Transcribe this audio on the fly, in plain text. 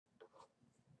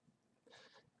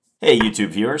Hey YouTube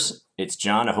viewers, it's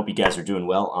John. I hope you guys are doing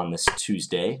well on this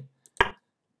Tuesday.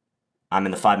 I'm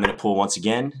in the 5-minute pool once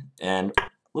again, and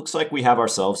looks like we have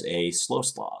ourselves a slow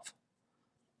Slav.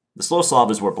 The slow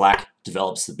Slav is where black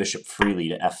develops the bishop freely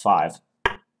to f5.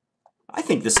 I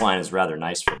think this line is rather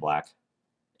nice for black,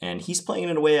 and he's playing it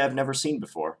in a way I've never seen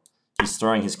before. He's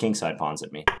throwing his kingside pawns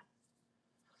at me.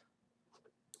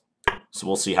 So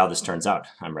we'll see how this turns out.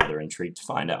 I'm rather intrigued to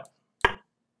find out.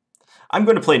 I'm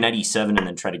going to play knight e7 and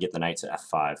then try to get the knight to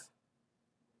f5.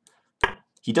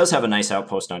 He does have a nice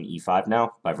outpost on e5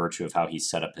 now, by virtue of how he's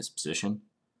set up his position.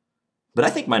 But I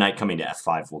think my knight coming to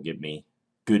f5 will give me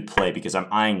good play because I'm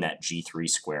eyeing that g3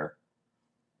 square.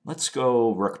 Let's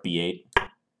go rook b8.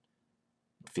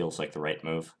 It feels like the right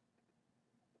move.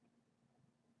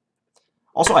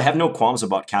 Also, I have no qualms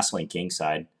about castling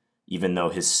kingside, even though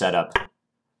his setup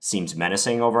seems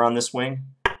menacing over on this wing.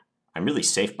 I'm really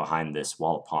safe behind this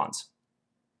wall of pawns.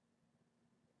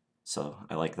 So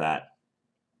I like that.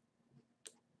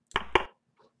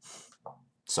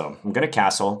 So I'm going to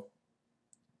castle.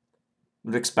 I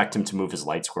would expect him to move his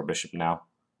light square bishop now.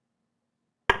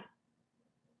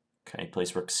 Okay,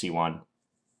 plays rook c1.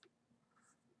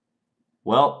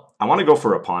 Well, I want to go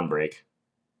for a pawn break.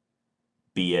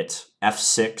 Be it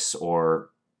f6 or,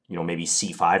 maybe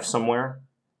c5 somewhere.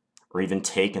 Or even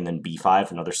take and then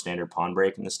b5, another standard pawn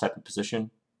break in this type of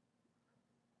position.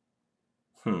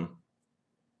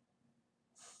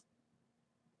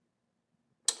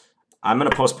 I'm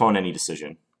going to postpone any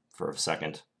decision for a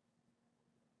second.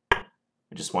 I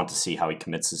just want to see how he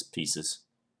commits his pieces.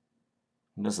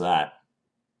 He does that.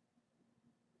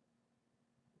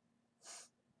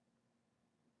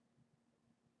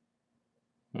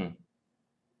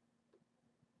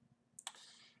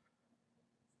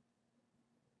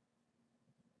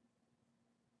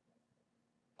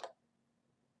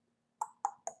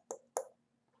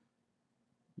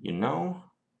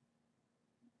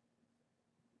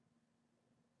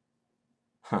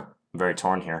 I'm very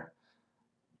torn here.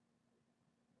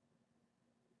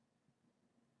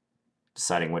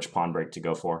 Deciding which pawn break to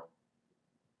go for.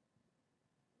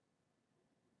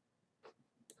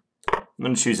 I'm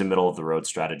going to choose a middle of the road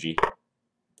strategy.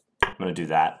 I'm going to do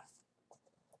that.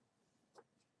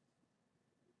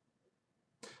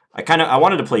 I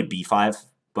wanted to play b5,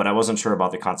 but I wasn't sure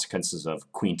about the consequences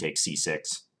of queen takes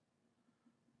c6.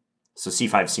 So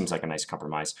c5 seems like a nice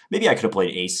compromise. Maybe I could have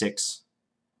played a6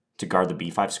 to guard the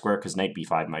b5 square, because knight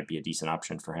b5 might be a decent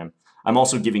option for him. I'm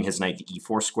also giving his knight the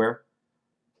e4 square,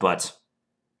 but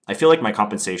I feel like my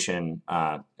compensation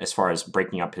as far as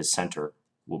breaking up his center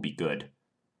will be good.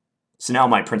 So now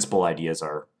my principal ideas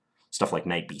are stuff like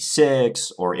knight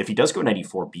b6, or if he does go knight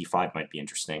e4, b5 might be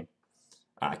interesting.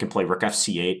 I can play rook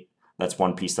fc8. That's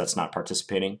one piece that's not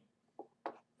participating.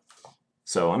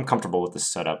 So I'm comfortable with this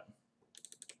setup.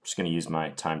 I'm just going to use my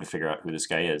time to figure out who this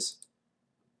guy is.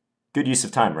 Good use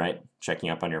of time, right? Checking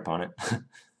up on your opponent.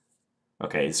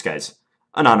 Okay, this guy's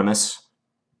anonymous.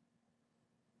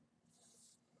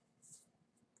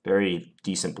 Very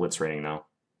decent blitz rating, though.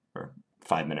 Or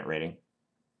 5-minute rating.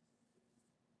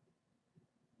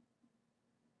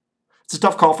 It's a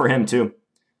tough call for him, too.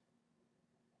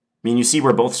 I mean, you see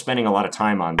we're both spending a lot of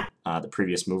time on the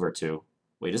previous move or two.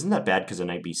 Wait, isn't that bad because of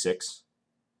knight b6?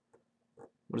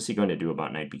 What is he going to do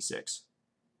about knight b6?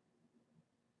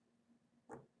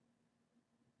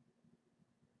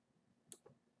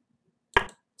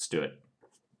 Let's do it.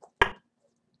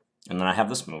 And then I have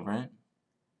this move, right?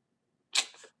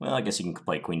 Well, I guess you can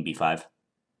play queen b5.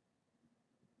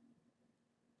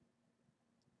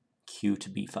 Q to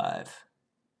b5.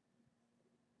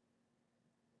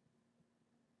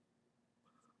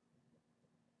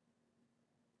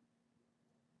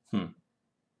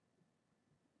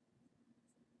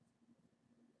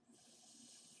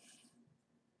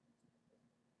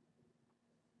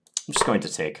 I'm just going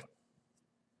to take.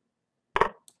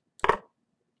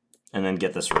 And then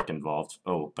get this rook involved.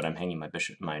 Oh, but I'm hanging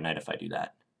my knight if I do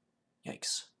that.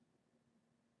 Yikes.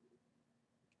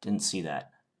 Didn't see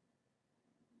that.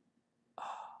 Oh,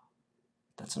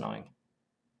 that's annoying.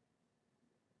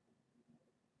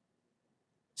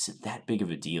 Is it that big of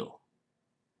a deal?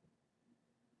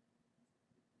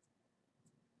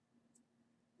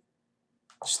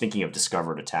 Just thinking of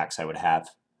discovered attacks I would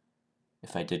have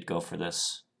if I did go for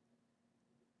this.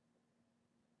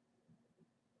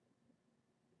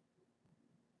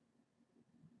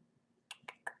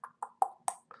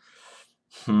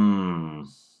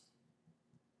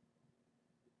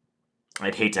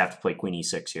 I'd hate to have to play queen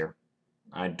e6 here.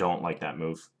 I don't like that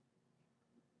move.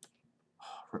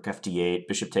 Rook fd8,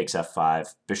 bishop takes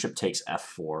f5, bishop takes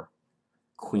f4,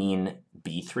 queen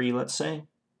b3, let's say.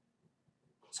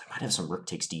 So I might have some rook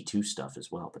takes d2 stuff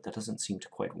as well, but that doesn't seem to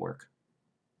quite work.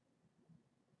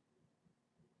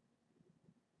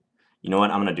 You know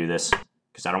what? I'm going to do this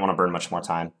because I don't want to burn much more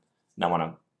time. And I want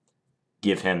to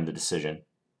give him the decision.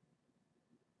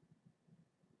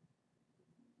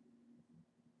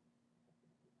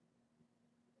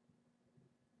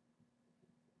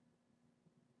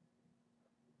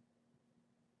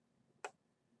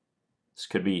 This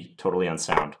could be totally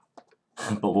unsound,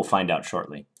 but we'll find out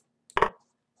shortly.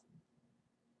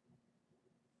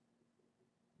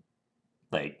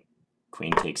 Like,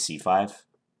 queen takes c5.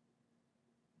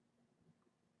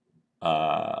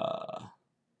 For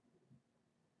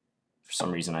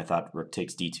some reason, I thought rook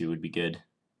takes d2 would be good,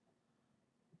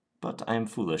 but I am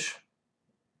foolish.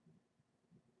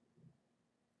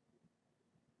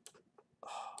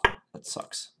 Oh, that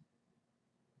sucks.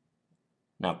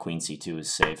 Now queen c2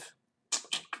 is safe.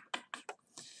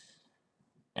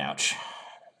 Ouch.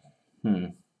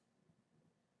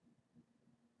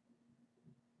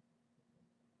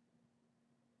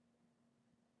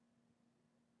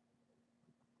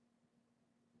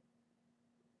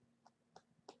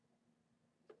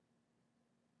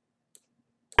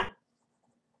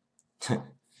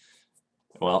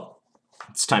 Well,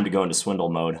 it's time to go into swindle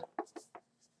mode.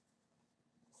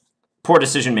 Poor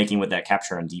decision making with that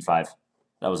capture on d5.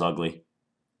 That was ugly.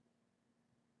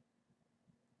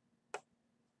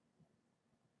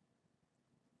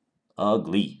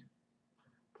 Ugly.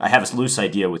 I have a loose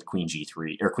idea with queen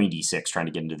g3 or queen d6 trying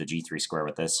to get into the g3 square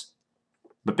with this.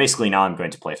 But basically now I'm going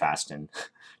to play fast and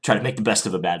try to make the best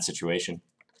of a bad situation.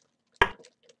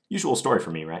 Usual story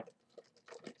for me, right?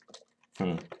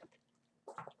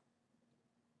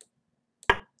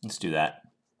 Let's do that.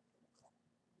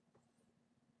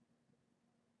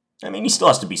 I mean, he still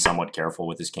has to be somewhat careful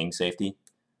with his king safety.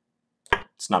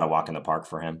 It's not a walk in the park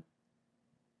for him.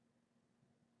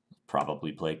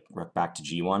 Probably play rook back to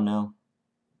g1 now.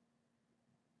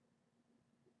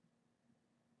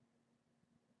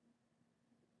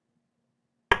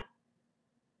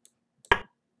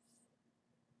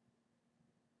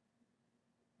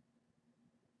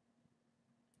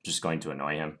 Just going to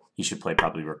annoy him. He should play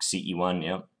probably rook ce1,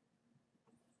 yep.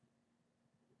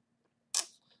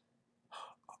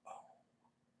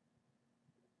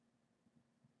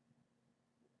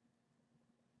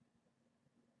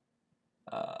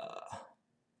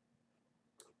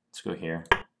 Let's go here.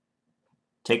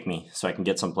 Take me so I can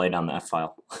get some play down the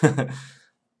f-file.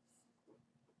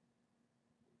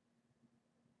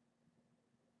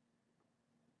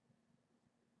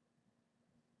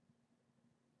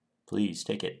 Please,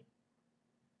 take it.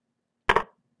 And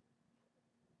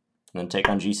then take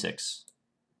on g6.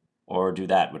 Or do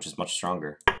that, which is much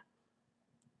stronger.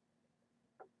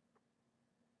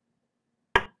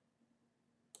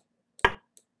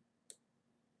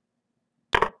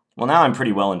 Well, now I'm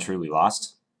pretty well and truly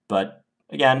lost. But,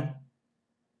 again,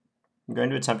 I'm going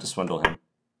to attempt to swindle him.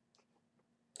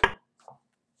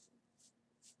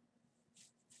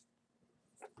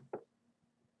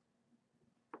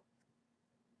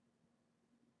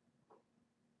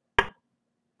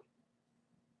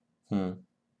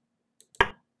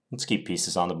 Let's keep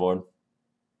pieces on the board.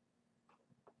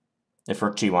 If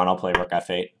rook g1, I'll play rook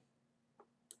f8.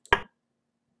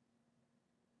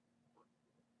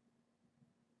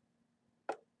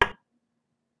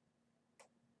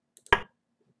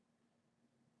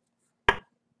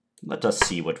 Let us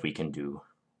see what we can do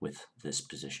with this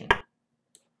position.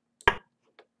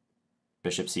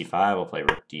 Bishop c5, I'll play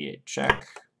rook d8 check.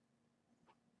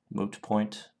 Moot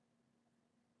point.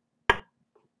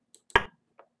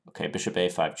 Okay, bishop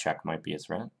a5 check might be a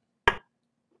threat.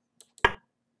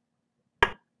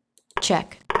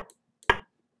 Check.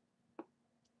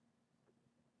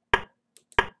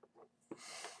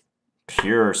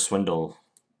 Pure swindle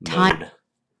mode.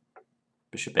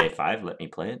 Bishop a5, let me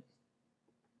play it.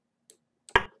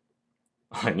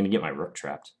 I'm going to get my rook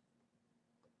trapped.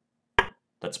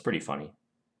 That's pretty funny.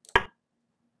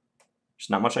 There's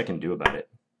not much I can do about it.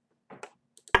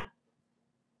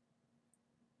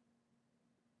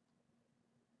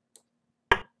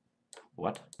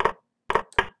 What?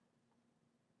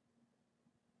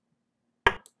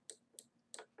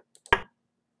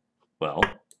 Well,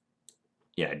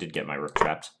 yeah, I did get my rook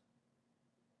trapped.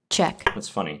 Check. That's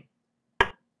funny.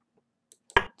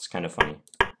 It's kind of funny.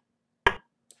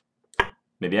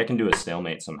 Maybe I can do a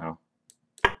stalemate somehow.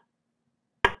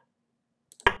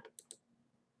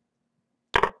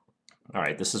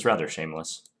 Alright, this is rather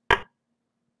shameless.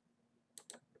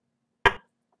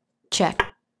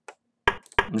 Check.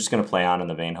 I'm just going to play on in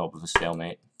the vain hope of a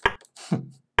stalemate.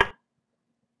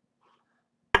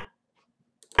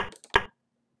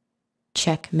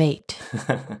 Checkmate.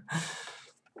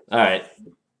 All right.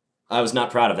 I was not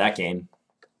proud of that game.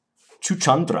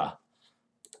 Chuchundra.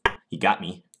 He got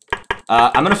me.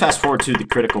 I'm going to fast forward to the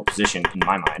critical position in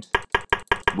my mind,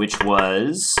 which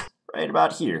was right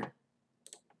about here.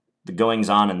 The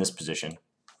goings-on in this position.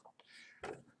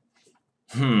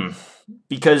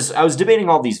 Because I was debating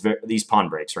all these pawn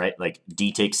breaks, right? Like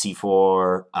d takes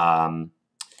c4,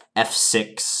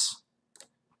 f6,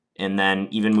 and then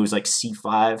even moves like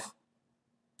c5.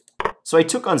 So I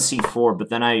took on c4, but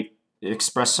then I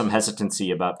expressed some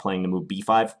hesitancy about playing the move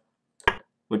b5,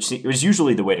 which was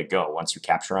usually the way to go once you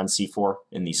capture on c4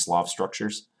 in these Slav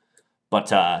structures. But,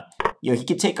 you know, he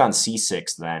could take on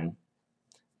c6 then.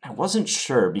 I wasn't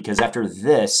sure, because after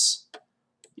this,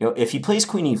 you know, if he plays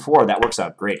queen e4, that works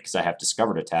out great, because I have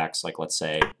discovered attacks, like, let's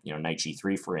say, you know, knight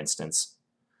g3, for instance.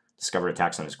 Discovered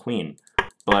attacks on his queen.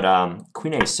 But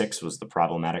queen a6 was the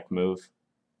problematic move.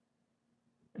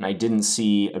 And I didn't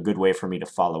see a good way for me to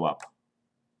follow up.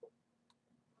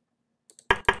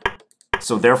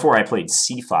 So therefore I played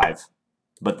c5,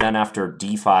 but then after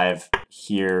d5,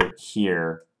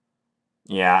 here,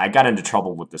 yeah, I got into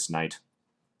trouble with this knight.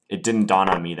 It didn't dawn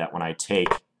on me that when I take,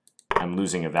 I'm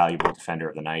losing a valuable defender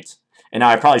of the knight. And now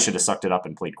I probably should have sucked it up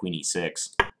and played queen e6,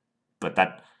 but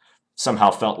that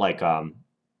somehow felt like I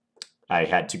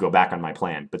had to go back on my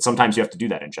plan. But sometimes you have to do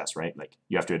that in chess, right? Like,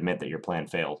 you have to admit that your plan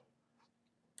failed.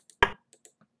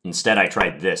 Instead, I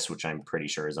tried this, which I'm pretty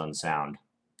sure is unsound.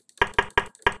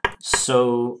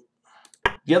 So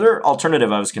the other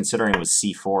alternative I was considering was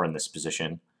c4 in this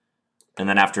position. And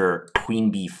then after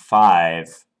queen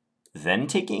b5, then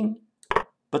taking?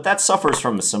 But that suffers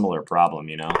from a similar problem,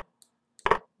 you know?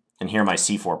 And here my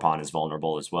c4 pawn is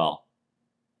vulnerable as well.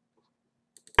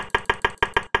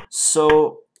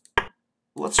 So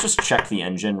let's just check the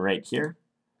engine right here.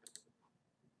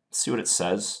 See what it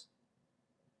says.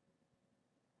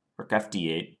 Rook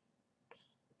fd8.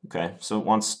 Okay, so it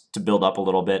wants to build up a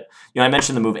little bit. You know, I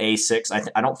mentioned the move a6.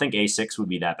 I don't think a6 would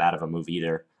be that bad of a move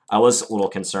either. I was a little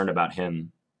concerned about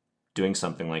him doing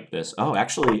something like this. Oh,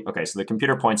 actually, okay, so the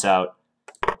computer points out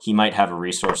he might have a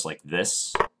resource like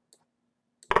this.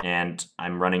 And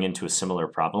I'm running into a similar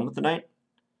problem with the knight.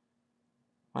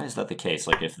 Why is that the case?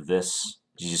 Like, if this,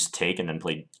 you just take and then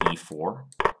play e4?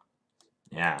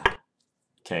 Yeah.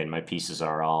 Okay, and my pieces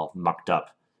are all mucked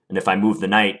up. And if I move the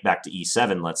knight back to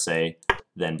e7, let's say,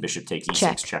 then bishop takes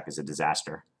e6 check is a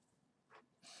disaster.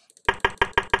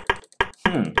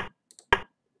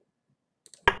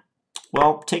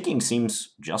 Well, taking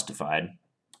seems justified.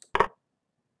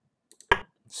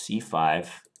 c5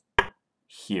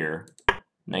 here,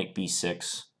 knight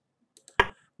b6.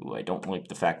 Ooh, I don't like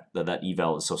the fact that that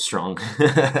eval is so strong.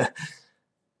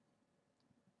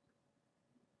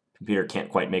 Computer can't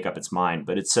quite make up its mind,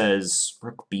 but it says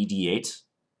rook bd8,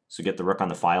 so get the rook on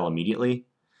the file immediately.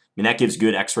 I mean, that gives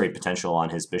good x-ray potential on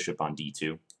his bishop on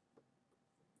d2.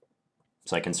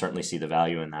 So I can certainly see the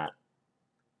value in that.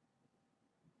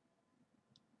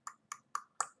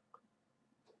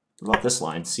 What about this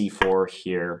line? c4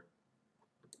 here.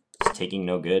 Is taking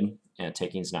no good? Yeah,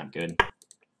 taking's not good.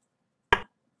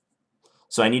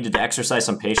 So I needed to exercise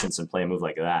some patience and play a move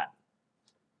like that.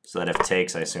 So that if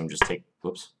takes, I assume just take,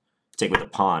 whoops, take with the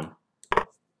pawn.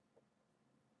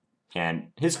 And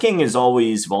his king is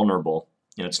always vulnerable.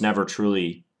 You know, it's never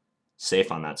truly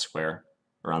safe on that square,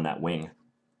 or on that wing.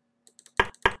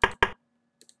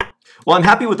 Well, I'm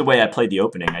happy with the way I played the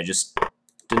opening. I just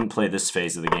didn't play this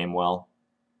phase of the game well.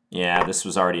 Yeah, this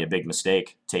was already a big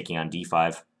mistake, taking on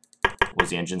d5. What was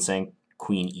the engine saying?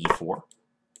 Queen e4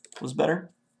 was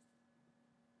better.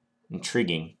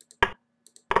 Intriguing.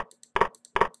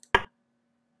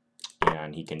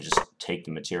 And he can just take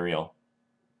the material.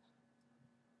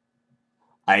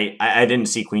 I didn't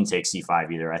see queen take c5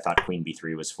 either. I thought queen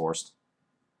b3 was forced.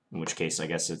 In which case, I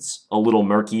guess it's a little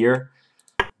murkier.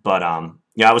 But,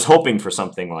 yeah, I was hoping for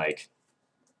something like...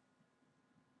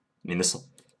 I mean,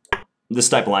 this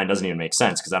type of line doesn't even make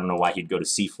sense, because I don't know why he'd go to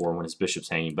c4 when his bishop's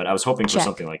hanging. But I was hoping for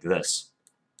something like this.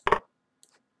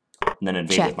 And then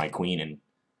invade with my queen, and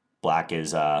black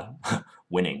is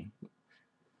winning.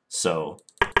 So,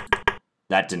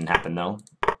 that didn't happen, though.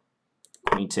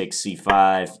 Queen takes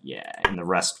c5, yeah, and the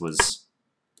rest was,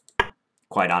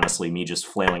 quite honestly, me just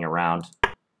flailing around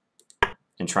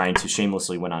and trying to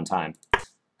shamelessly win on time.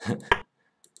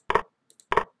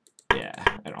 Yeah,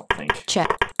 I don't think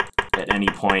at any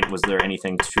point was there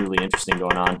anything truly interesting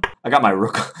going on. I got my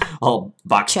rook all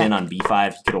boxed in on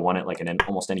b5. He could have won it like at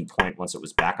almost any point once it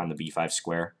was back on the b5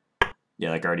 square.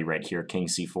 Yeah, like already right here, king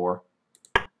c4.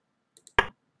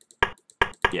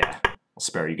 Yeah, I'll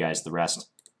spare you guys the rest.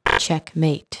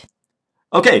 Checkmate.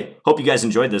 Okay, hope you guys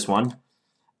enjoyed this one.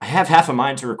 I have half a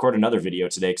mind to record another video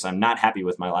today because I'm not happy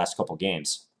with my last couple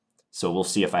games. So we'll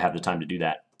see if I have the time to do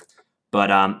that.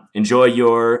 But enjoy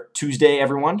your Tuesday,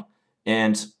 everyone.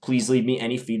 And please leave me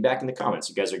any feedback in the comments.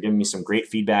 You guys are giving me some great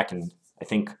feedback, and I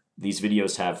think these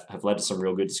videos have led to some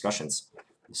real good discussions.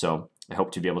 So I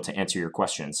hope to be able to answer your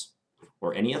questions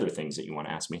or any other things that you want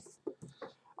to ask me. All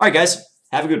right, guys.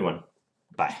 Have a good one.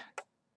 Bye.